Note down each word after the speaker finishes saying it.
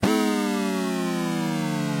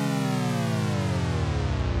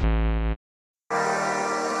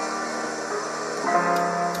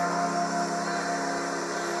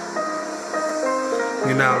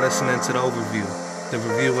You're now listening to the overview, the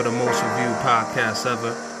review of the most reviewed podcast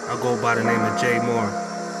ever. I go by the name of Jay Moore.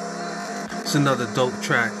 It's another dope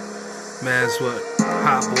track. Man's what?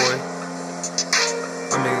 Hot Boy.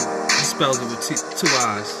 I mean, he spells it with two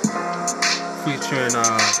I's. Featuring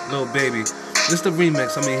Lil Baby. This is the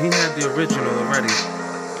remix. I mean, he had the original already.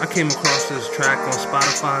 I came across this track on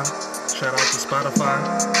Spotify. Shout out to Spotify.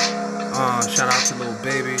 Shout out to Lil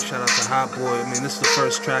Baby. Shout out to Hot Boy. I mean, this is the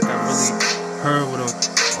first track I really heard with him.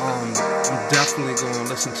 I'm definitely going to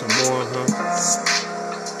listen to more of him.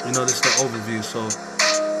 You know, this is the overview, so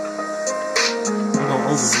we're going to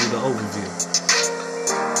overview the overview.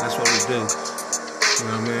 That's what we do. You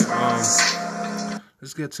know what I mean?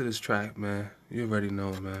 Let's get to this track, man. You already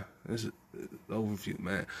know, man. This is the overview,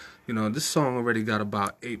 man. You know, this song already got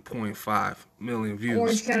about 8.5 million views.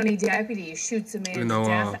 Orange County deputy shoots a man to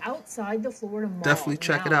death outside the Florida mall. Definitely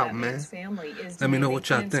check it out, man. Let me know what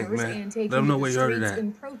y'all think, man. Let them know where you heard of that.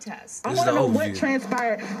 I want to know what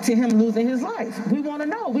transpired to him losing his life. We want to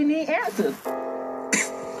know. We need answers.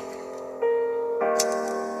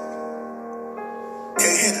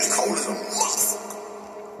 It's cold as a motherfucker.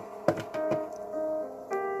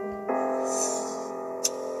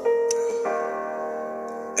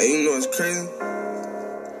 Hey, you know it's crazy?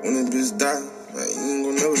 When that bitch die, like, you ain't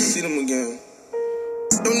gonna never see them again.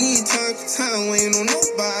 Don't need time waiting on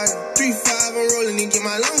nobody. 3-5, I'm rolling and get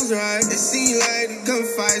my lungs right. It seem like the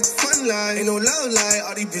gunfights, fun life. Ain't no love life,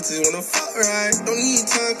 all these bitches wanna fuck right. Don't need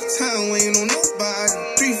time waiting on nobody.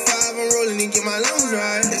 3-5, I'm rolling and get my lungs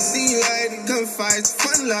right. It seem like the gunfights,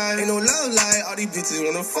 fun life. Ain't no love life, all these bitches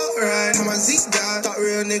wanna fuck right. How my Zeke died, thought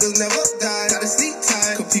real niggas never die. Gotta sleep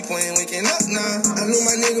tight, cause people ain't waking up now. I know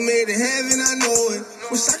my nigga made it heaven, I know it.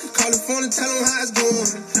 Wish I could call the phone and tell him how it's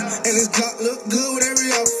going. And his Glock look good with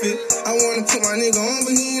every outfit. I wanna put my nigga on,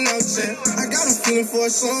 but he ain't out yet. I got him feeling for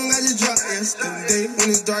a song I just dropped yesterday.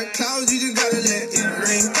 When it's dark clouds, you just gotta let it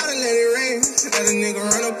rain. Gotta let it rain. Let a nigga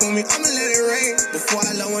run up on me, I'ma let it rain. Before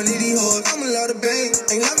I love one of these hoes, I'ma love the bang.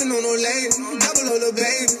 Ain't loving on no lane, double on the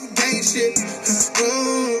babe. Gang shit.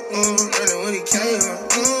 Running when he came.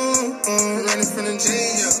 Running from the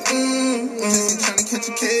jail. Just trying to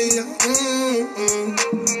catch a K.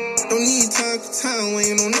 Don't need time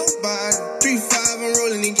waiting on nobody. 3-5, I'm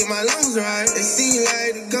rolling and get my lungs right. It seem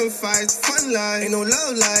like the gunfights, fun life. Ain't no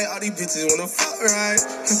love life, all these bitches wanna fuck right.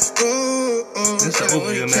 This is the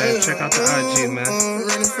overview, man. Check out the IG, man.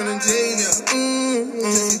 Running from the jail, just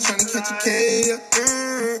trying to catch a K.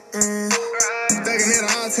 Thuggin' at an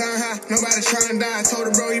all-time high, nobody tryna die. I told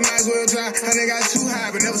her, bro, you might as well try. I done got too high,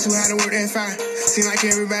 but never too high to work that fine. Seem like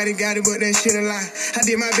everybody got it, but that shit a lie. I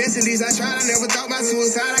did my best, at least I tried. I never thought about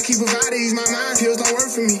suicide. I keep providing, ease my mind. Pills don't work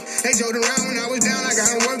for me. They joked around when I was down, I got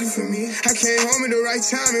them working for me. I came home at the right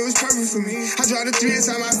time, it was perfect for me. I dropped the 3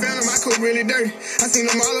 inside my family, my coat really dirty. I seen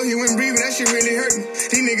them all, he went breathing, that shit really hurt me.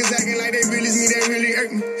 These niggas acting like they really is me, they really hurt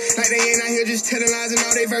me. Like they ain't out here just telling lies and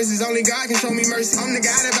all they verses. Only God can show me mercy. I'm the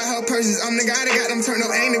guy that buy her purses. I'm the guy that got them turned up.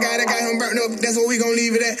 Ain't the guy that got him burnt up. That's what we gon'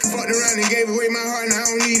 leave it at. Fucked around and gave away my heart, now I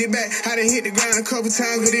don't need it back. I done hit the ground a couple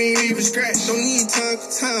times, but it ain't even scratch. Don't need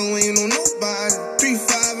time waiting on nobody.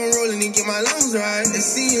 3-5, I'm rolling and get my lungs right. It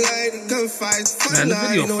seem like the gunfights, fun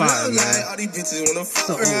life. Ain't no love life, all these bitches wanna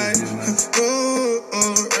fuck right.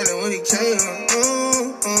 Running when he came.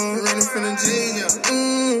 Running from the jail.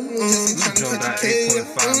 Just trying to catch a K.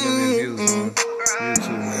 8.5 million views on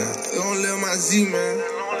YouTube, man. Don't live my Z, man.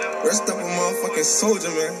 Rest up a motherfucking soldier,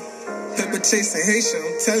 man. Pepper chasing Haitian,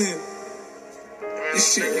 I'm telling you.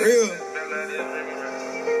 This shit real.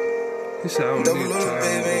 He said, I don't Double need little time,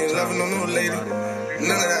 baby, ain't loving on no lady. Man.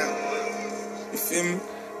 None of that. You feel me?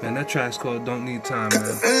 Man, that track's called Don't Need Time, Got man.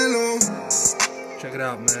 the fan on. Check it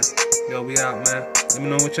out, man. Yo, we out, man. Let me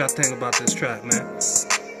know what y'all think about this track, man. It's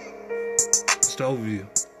the overview.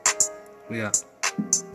 We out.